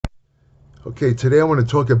Okay, today I want to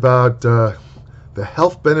talk about the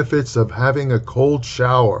health benefits of having a cold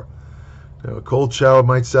shower. Now, a cold shower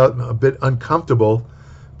might sound a bit uncomfortable,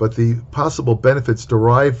 but the possible benefits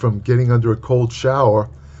derived from getting under a cold shower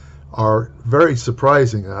are very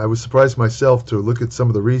surprising. I was surprised myself to look at some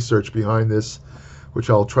of the research behind this, which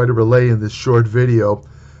I'll try to relay in this short video.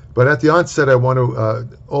 But at the onset, I want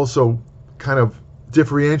to also kind of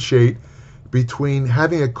differentiate between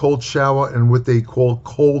having a cold shower and what they call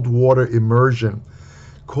cold water immersion.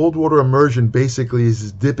 Cold water immersion basically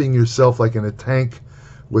is dipping yourself like in a tank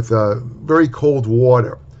with very cold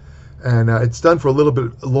water. And it's done for a little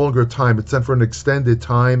bit longer time. It's done for an extended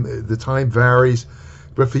time. The time varies.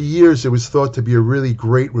 But for years, it was thought to be a really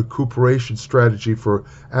great recuperation strategy for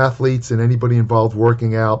athletes and anybody involved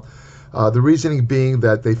working out. The reasoning being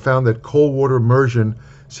that they found that cold water immersion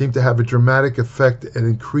seemed to have a dramatic effect at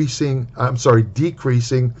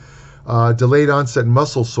decreasing delayed onset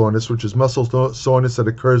muscle soreness, which is muscle soreness that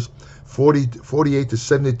occurs 48 to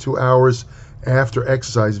 72 hours after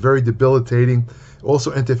exercise, very debilitating.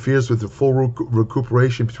 Also interferes with the full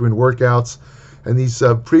recuperation between workouts. And these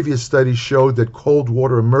previous studies showed that cold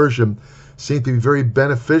water immersion seemed to be very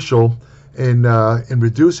beneficial in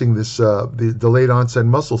reducing this the delayed onset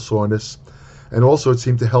muscle soreness, and also it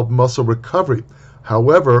seemed to help muscle recovery.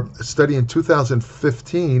 However, a study in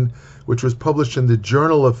 2015, which was published in the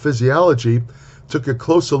Journal of Physiology, took a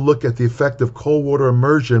closer look at the effect of cold water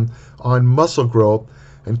immersion on muscle growth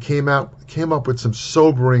and came up with some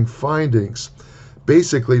sobering findings.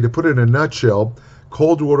 Basically, to put it in a nutshell,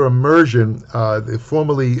 cold water immersion, the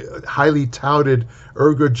formerly highly touted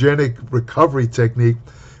ergogenic recovery technique,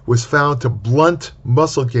 was found to blunt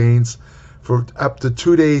muscle gains for up to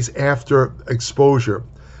 2 days after exposure.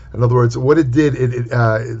 In other words, what it did,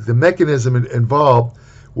 the mechanism involved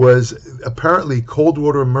was apparently cold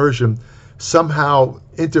water immersion somehow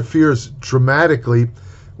interferes dramatically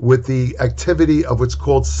with the activity of what's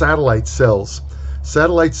called satellite cells.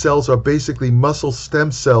 Satellite cells are basically muscle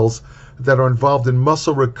stem cells that are involved in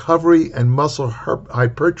muscle recovery and muscle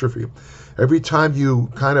hypertrophy. Every time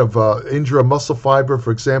you kind of injure a muscle fiber,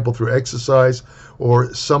 for example, through exercise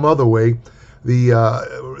or some other way,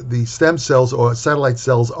 the stem cells or satellite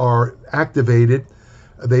cells are activated.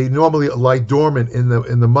 They normally lie dormant in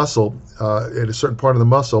the muscle, in a certain part of the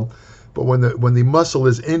muscle. But when the muscle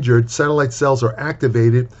is injured, satellite cells are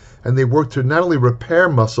activated, and they work to not only repair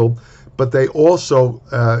muscle, but they also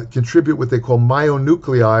contribute what they call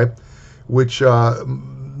myonuclei, which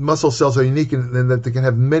muscle cells are unique in that they can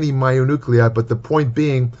have many myonuclei. But the point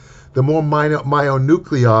being, the more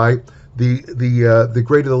myonuclei, the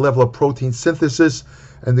greater the level of protein synthesis,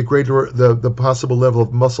 and the greater the possible level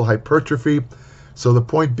of muscle hypertrophy. So the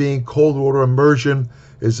point being, cold water immersion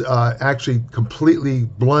is actually completely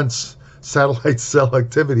blunts satellite cell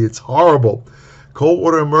activity. It's horrible. Cold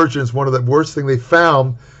water immersion is one of the worst things they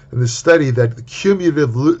found in this study, that the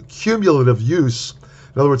cumulative use,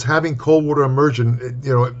 in other words, having cold water immersion,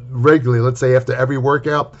 regularly, let's say after every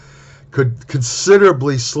workout, could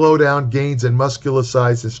considerably slow down gains in muscular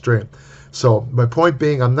size and strength. So my point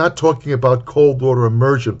being, I'm not talking about cold water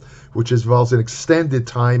immersion, which involves an extended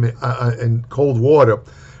time in cold water.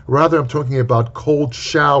 Rather, I'm talking about cold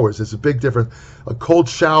showers. There's a big difference. A cold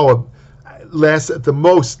shower lasts at the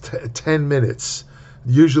most 10 minutes,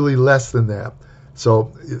 usually less than that.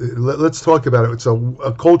 So let's talk about it. So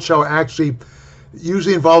a cold shower actually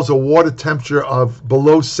usually involves a water temperature of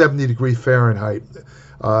below 70 degrees Fahrenheit.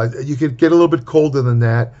 You could get a little bit colder than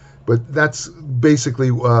that, but that's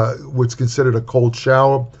basically what's considered a cold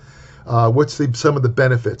shower. What's some of the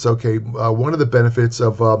benefits? Okay, one of the benefits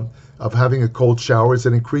of having a cold shower is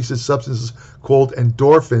it increases substances called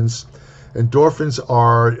endorphins. Endorphins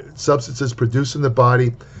are substances produced in the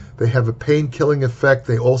body. They have a pain-killing effect.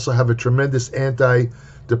 They also have a tremendous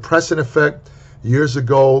antidepressant effect. Years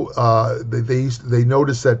ago, they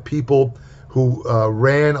noticed that people who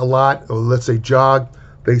ran a lot, or let's say jogged,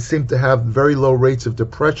 they seemed to have very low rates of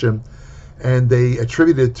depression, and they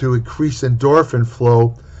attributed it to increased endorphin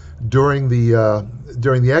flow during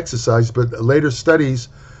the exercise. But later studies,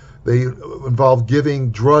 they involved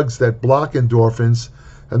giving drugs that block endorphins,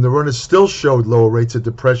 and the runners still showed lower rates of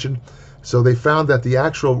depression. So they found that the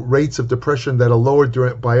actual rates of depression that are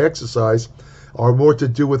lowered by exercise are more to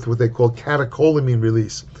do with what they call catecholamine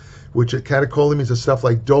release, which catecholamines are stuff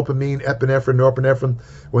like dopamine, epinephrine, norepinephrine.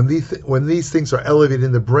 When these things are elevated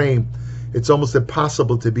in the brain, it's almost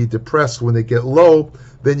impossible to be depressed. When they get low,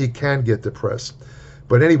 then you can get depressed.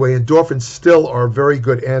 But anyway, endorphins still are very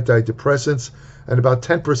good antidepressants, and about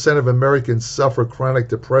 10% of Americans suffer chronic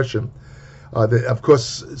depression. Of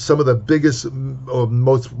course, some of the biggest or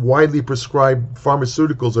most widely prescribed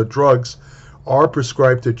pharmaceuticals or drugs are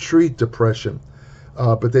prescribed to treat depression.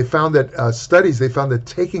 But they found that they found that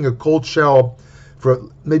taking a cold shower for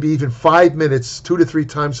maybe even 5 minutes, 2 to 3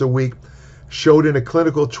 times a week, showed in a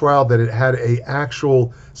clinical trial that it had a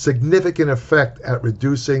actual significant effect at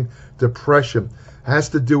reducing depression. It has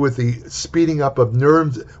to do with the speeding up of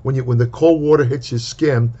nerves. When the cold water hits your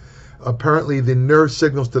skin, apparently the nerve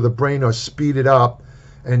signals to the brain are speeded up,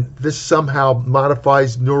 and this somehow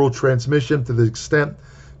modifies neural transmission to the extent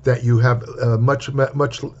that you have much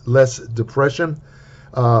less depression.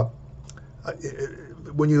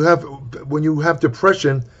 When you have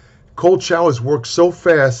depression, cold showers work so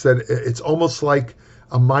fast that it's almost like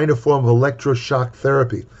a minor form of electroshock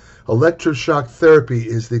therapy. Electroshock therapy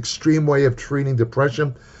is the extreme way of treating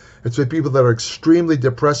depression. It's for people that are extremely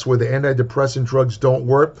depressed where the antidepressant drugs don't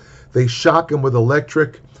work. They shock them with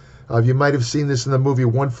electric. You might have seen this in the movie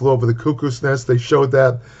One Flew Over the Cuckoo's Nest. They showed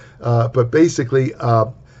that. But basically,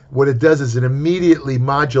 what it does is it immediately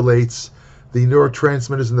modulates the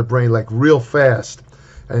neurotransmitters in the brain like real fast.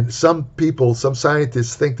 And some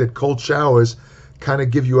scientists think that cold showers kind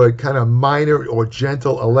of give you a kind of minor or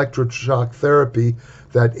gentle electroshock therapy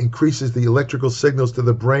that increases the electrical signals to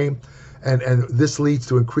the brain. And this leads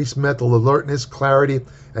to increased mental alertness, clarity,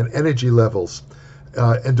 and energy levels.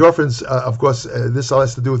 Endorphins, of course, this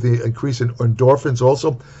has to do with the increase in endorphins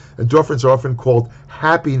also. Endorphins are often called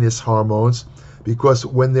happiness hormones because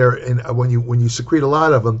when you secrete a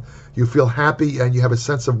lot of them, you feel happy and you have a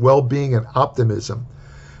sense of well-being and optimism.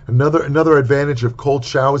 Another advantage of cold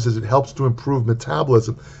showers is it helps to improve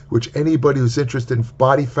metabolism, which anybody who's interested in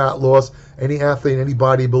body fat loss, any athlete, any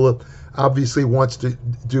bodybuilder, obviously wants to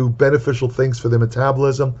do beneficial things for their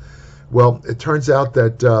metabolism. Well, it turns out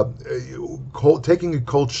that taking a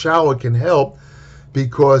cold shower can help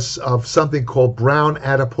because of something called brown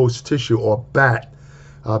adipose tissue, or BAT.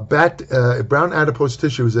 Brown adipose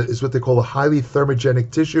tissue is what they call a highly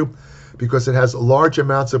thermogenic tissue because it has large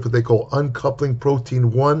amounts of what they call uncoupling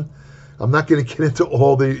protein 1. I'm not going to get into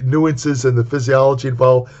all the nuances and the physiology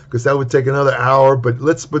involved because that would take another hour, but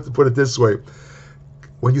let's put it this way.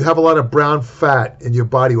 When you have a lot of brown fat in your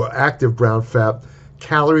body, or active brown fat,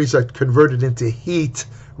 calories are converted into heat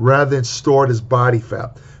rather than stored as body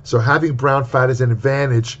fat. So having brown fat is an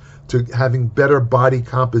advantage to having better body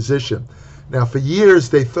composition. Now, for years,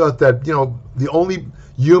 they thought that, the only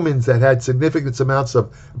humans that had significant amounts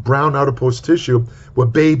of brown adipose tissue were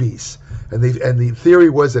babies. And the theory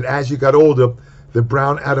was that as you got older, the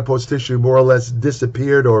brown adipose tissue more or less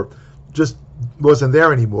disappeared or just wasn't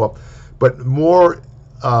there anymore. But more,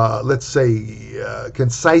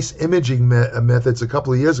 concise imaging methods a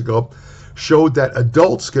couple of years ago showed that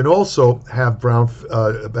adults can also have brown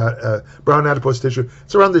adipose tissue.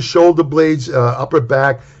 It's around the shoulder blades, upper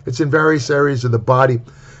back. It's in various areas of the body.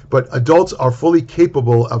 But adults are fully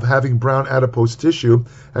capable of having brown adipose tissue.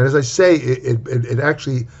 And as I say, it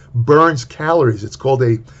actually burns calories. It's called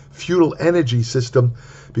a fetal energy system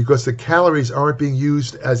because the calories aren't being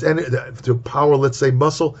used as to power, let's say,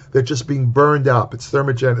 muscle. They're just being burned up. It's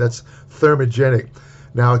thermogenic. That's thermogenic.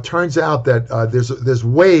 Now, it turns out that there's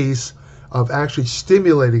ways of actually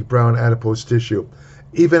stimulating brown adipose tissue,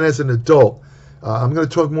 even as an adult. I'm going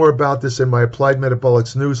to talk more about this in my Applied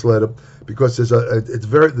Metabolics newsletter because there's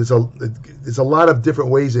a lot of different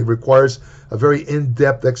ways. It requires a very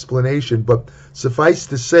in-depth explanation, but suffice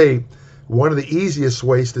to say, one of the easiest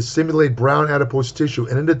ways to stimulate brown adipose tissue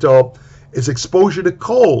in an adult is exposure to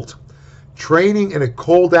cold. Training in a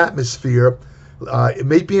cold atmosphere,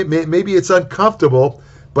 maybe it's uncomfortable,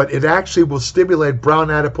 but it actually will stimulate brown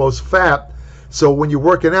adipose fat. So when you're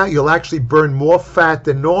working out, you'll actually burn more fat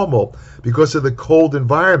than normal because of the cold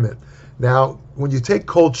environment. Now, when you take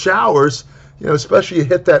cold showers, especially you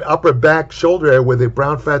hit that upper back shoulder area where the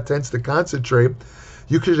brown fat tends to concentrate,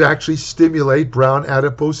 you could actually stimulate brown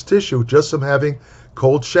adipose tissue just from having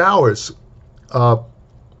cold showers. Now,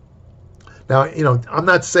 I'm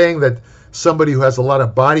not saying that somebody who has a lot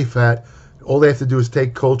of body fat, all they have to do is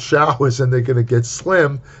take cold showers and they're going to get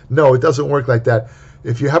slim. No, it doesn't work like that.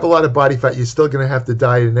 If you have a lot of body fat, you're still going to have to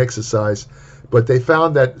diet and exercise. But they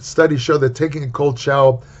found that studies show that taking a cold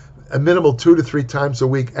shower a minimal 2 to 3 times a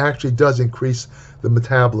week actually does increase the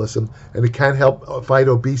metabolism, and it can help fight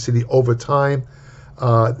obesity over time.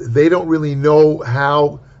 They don't really know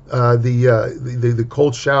how the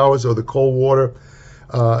cold showers or the cold water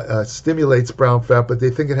stimulates brown fat, but they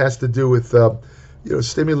think it has to do with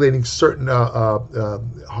stimulating certain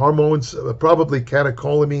hormones, probably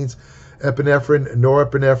catecholamines, epinephrine,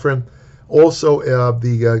 norepinephrine. Also,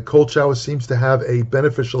 the cold shower seems to have a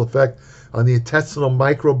beneficial effect on the intestinal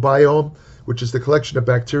microbiome, which is the collection of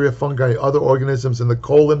bacteria, fungi, other organisms in the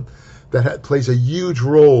colon that plays a huge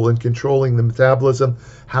role in controlling the metabolism,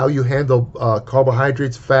 how you handle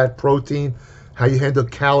carbohydrates, fat, protein, how you handle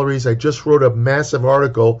calories. I just wrote a massive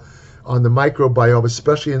article on the microbiome,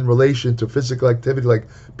 especially in relation to physical activity, like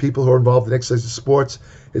people who are involved in exercise and sports.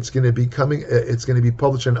 It's going to be coming. It's going to be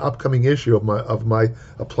published in an upcoming issue of my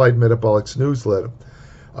Applied Metabolics newsletter.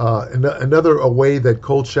 Another way that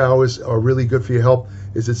cold showers are really good for your health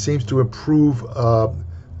is it seems to improve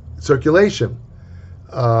circulation.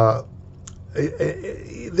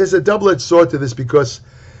 There's a double-edged sword to this, because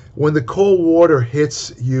when the cold water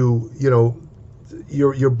hits you,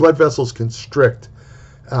 your blood vessels constrict.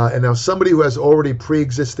 And now somebody who has already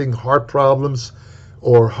pre-existing heart problems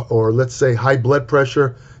or let's say high blood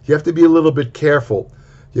pressure, you have to be a little bit careful.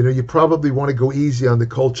 You probably want to go easy on the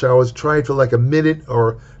cold showers. Try it for like a minute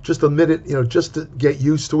or just a minute, just to get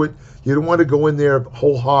used to it. You don't want to go in there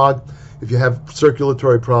whole hog if you have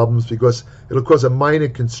circulatory problems, because it'll cause a minor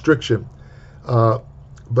constriction.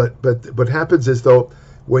 But what happens is, though,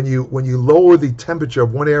 when you lower the temperature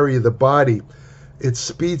of one area of the body, it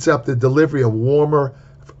speeds up the delivery of warmer,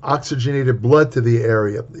 oxygenated blood to the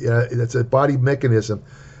area. It's a body mechanism,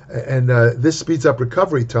 and this speeds up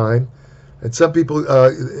recovery time. And some people,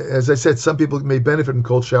 as I said, some people may benefit from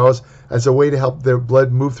cold showers as a way to help their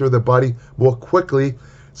blood move through their body more quickly,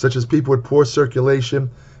 such as people with poor circulation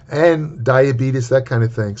and diabetes, that kind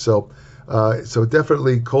of thing. So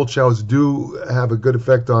definitely cold showers do have a good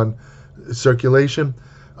effect on circulation.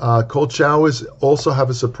 Cold showers also have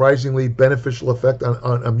a surprisingly beneficial effect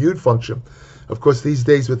on immune function. Of course, these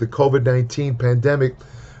days with the COVID-19 pandemic,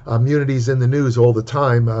 immunity is in the news all the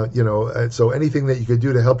time. So anything that you could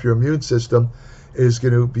do to help your immune system is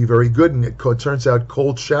going to be very good. And it turns out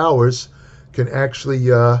cold showers can actually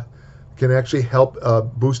help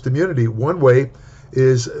boost immunity. One way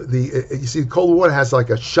is you see, cold water has like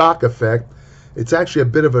a shock effect. It's actually a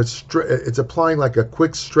bit of it's applying like a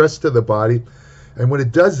quick stress to the body. And when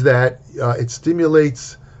it does that, it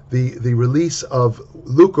stimulates the release of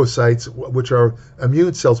leukocytes, which are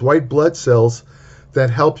immune cells, white blood cells, that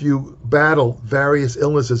help you battle various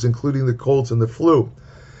illnesses, including the colds and the flu.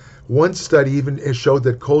 One study even showed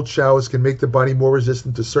that cold showers can make the body more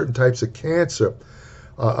resistant to certain types of cancer.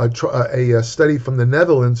 A study from the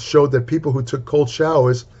Netherlands showed that people who took cold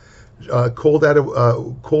showers, cold out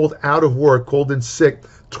of work, cold and sick,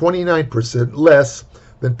 29% less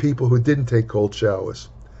than people who didn't take cold showers.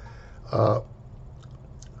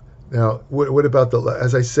 Now, what about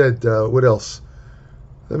as I said, what else?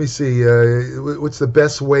 Let me see. What's the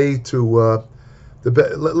best way to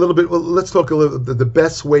let's talk a little. The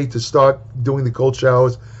best way to start doing the cold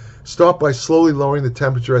showers. Start by slowly lowering the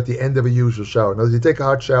temperature at the end of a usual shower. Now, you take a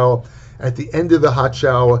hot shower. At the end of the hot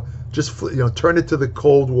shower, just turn it to the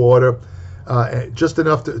cold water, just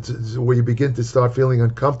enough to where you begin to start feeling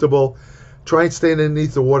uncomfortable. Try and stay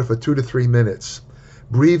underneath the water for 2 to 3 minutes.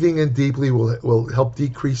 Breathing in deeply will help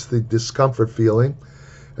decrease the discomfort feeling.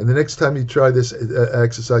 And the next time you try this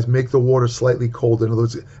exercise, make the water slightly cold. In other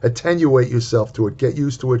words, attenuate yourself to it. Get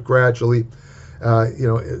used to it gradually.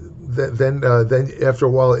 Then after a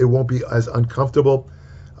while, it won't be as uncomfortable.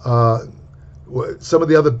 Some of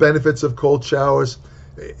the other benefits of cold showers,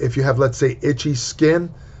 if you have, let's say, itchy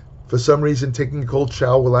skin, for some reason, taking a cold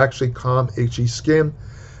shower will actually calm itchy skin.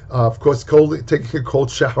 Of course, taking a cold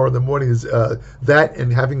shower in the morning is that,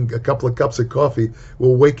 and having a couple of cups of coffee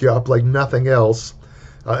will wake you up like nothing else.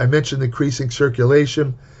 I mentioned increasing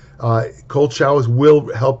circulation. Cold showers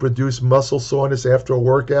will help reduce muscle soreness after a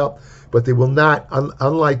workout, but they will not,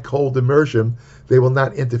 unlike cold immersion, they will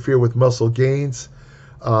not interfere with muscle gains.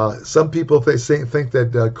 Some people think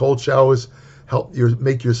that cold showers help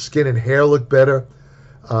make your skin and hair look better.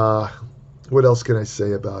 What else can I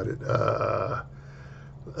say about it?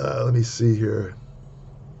 Let me see here.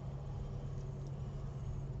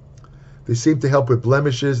 They seem to help with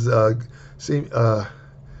blemishes,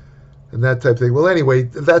 and that type of thing. Well, anyway,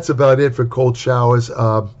 that's about it for cold showers.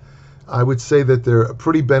 I would say that they're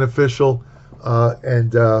pretty beneficial. I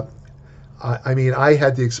mean, I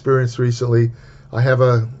had the experience recently. I have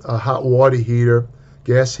a hot water heater,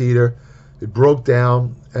 gas heater. It broke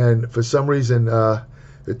down, and for some reason,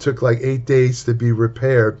 it took like 8 days to be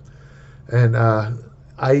repaired. And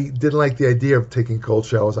I didn't like the idea of taking cold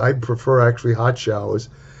showers. I prefer actually hot showers,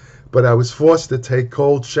 but I was forced to take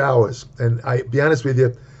cold showers. And be honest with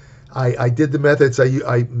you, I did the methods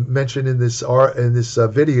I mentioned in this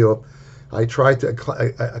video. I tried to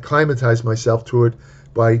acclimatize myself to it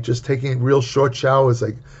by just taking real short showers.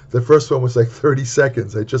 Like the first one was like 30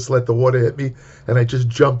 seconds. I just let the water hit me, and I just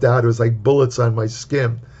jumped out. It was like bullets on my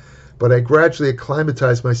skin. but I gradually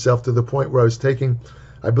acclimatized myself to the point where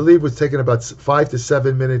I believe was taking about 5 to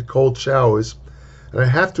 7 minute cold showers. And I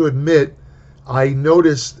have to admit, I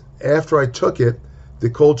noticed after I took it, the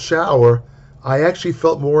cold shower, I actually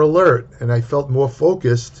felt more alert and I felt more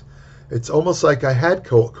focused. It's almost like I had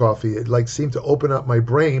coffee. It like seemed to open up my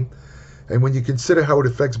brain. And when you consider how it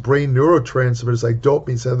affects brain neurotransmitters like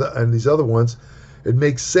dopamine and these other ones, it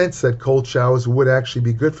makes sense that cold showers would actually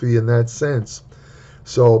be good for you in that sense.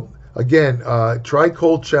 So again, try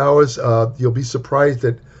cold showers. You'll be surprised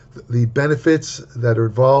at the benefits that are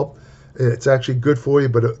involved. It's actually good for you,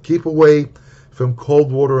 but keep away from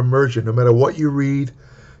cold water immersion. No matter what you read,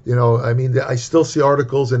 I mean, I still see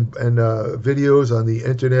articles and videos on the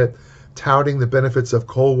internet touting the benefits of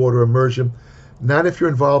cold water immersion. Not if you're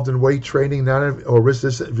involved in weight training, or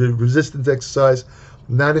resistance exercise,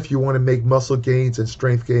 not if you want to make muscle gains and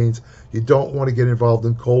strength gains. You don't want to get involved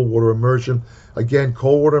in cold water immersion. Again,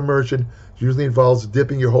 cold water immersion usually involves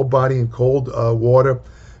dipping your whole body in cold water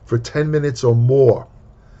for 10 minutes or more.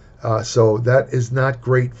 So that is not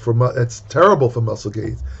great that's terrible for muscle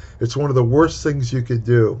gains. It's one of the worst things you could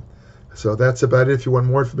do. So that's about it. If you want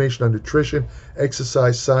more information on nutrition,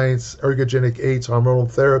 exercise science, ergogenic aids,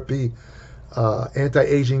 hormonal therapy,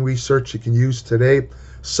 anti-aging research you can use today,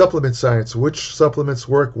 supplement science, which supplements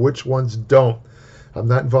work, which ones don't. I'm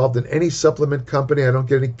not involved in any supplement company. I don't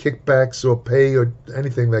get any kickbacks or pay or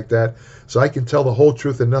anything like that. So I can tell the whole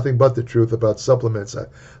truth and nothing but the truth about supplements.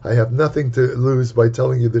 I have nothing to lose by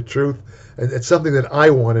telling you the truth. And it's something that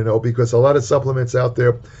I want to know, because a lot of supplements out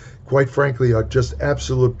there, quite frankly, are just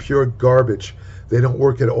absolute pure garbage. They don't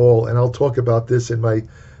work at all. And I'll talk about this in my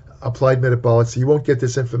Applied Metabolics. You won't get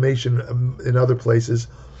this information in other places,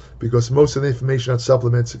 because most of the information on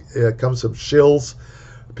supplements comes from shills,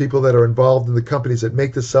 people that are involved in the companies that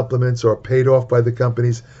make the supplements or are paid off by the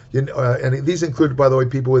companies. And these include, by the way,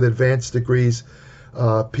 people with advanced degrees,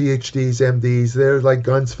 PhDs, MDs. They're like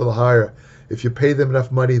guns for the hire. If you pay them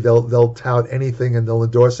enough money, they'll tout anything and they'll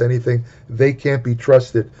endorse anything. They can't be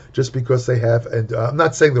trusted just because they have. And I'm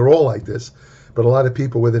not saying they're all like this, but a lot of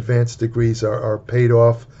people with advanced degrees are paid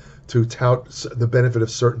off to tout the benefit of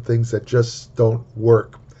certain things that just don't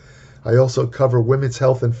work. I also cover women's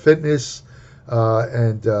health and fitness,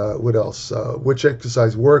 and what else? Which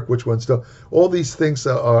exercise work, which ones don't. All these things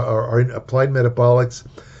are in Applied Metabolics.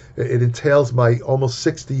 It entails my almost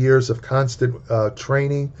 60 years of constant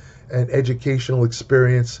training and educational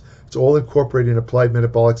experience. It's all incorporated in Applied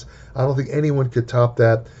Metabolics. I don't think anyone could top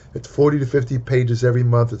that. It's 40 to 50 pages every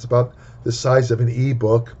month. It's about the size of an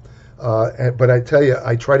ebook. But I tell you,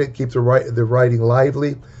 I try to keep the writing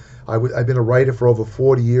lively. I've been a writer for over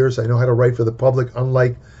 40 years. I know how to write for the public,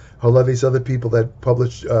 unlike a lot of these other people that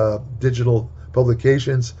publish digital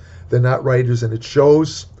publications. They're not writers, and it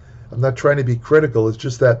shows. I'm not trying to be critical. It's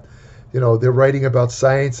just that, they're writing about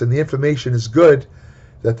science, and the information is good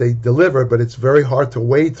that they deliver, but it's very hard to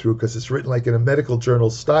wade through because it's written like in a medical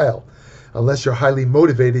journal style. Unless you're highly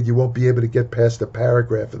motivated, you won't be able to get past a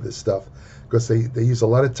paragraph of this stuff, because they use a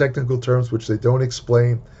lot of technical terms which they don't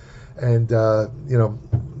explain. And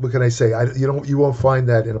what can I say? You won't find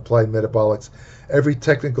that in Applied Metabolics. Every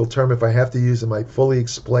technical term, if I have to use them, I fully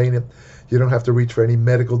explain it. You don't have to reach for any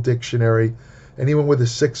medical dictionary. Anyone with a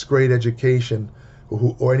 6th grade education,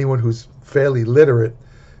 or anyone who's fairly literate,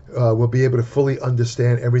 will be able to fully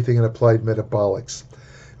understand everything in Applied Metabolics.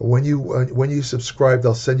 When you subscribe,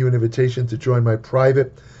 I'll send you an invitation to join my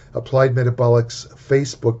private Applied Metabolics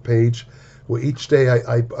Facebook page, where each day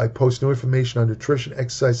I post new information on nutrition,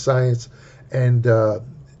 exercise science, and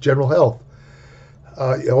general health.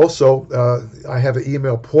 Also, I have an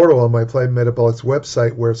email portal on my Applied Metabolics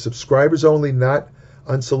website where subscribers only, not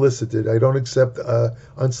unsolicited. I don't accept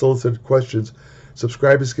unsolicited questions.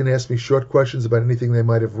 Subscribers can ask me short questions about anything they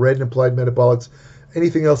might have read in Applied Metabolics,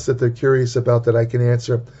 anything else that they're curious about that I can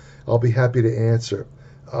answer. I'll be happy to answer.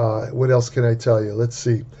 What else can I tell you? Let's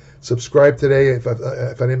see. Subscribe today. If I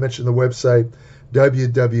didn't mention the website,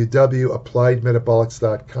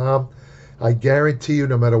 www.appliedmetabolics.com. I guarantee you,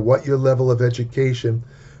 no matter what your level of education,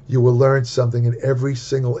 you will learn something in every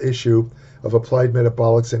single issue of Applied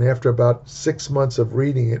Metabolics. And after about 6 months of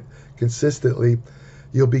reading it consistently,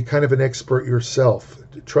 you'll be kind of an expert yourself.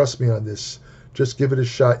 Trust me on this. Just give it a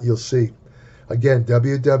shot. You'll see. Again,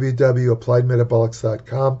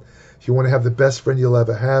 www.appliedmetabolics.com. If you want to have the best friend you'll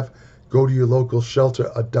ever have, go to your local shelter,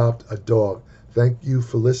 adopt a dog. Thank you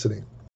for listening.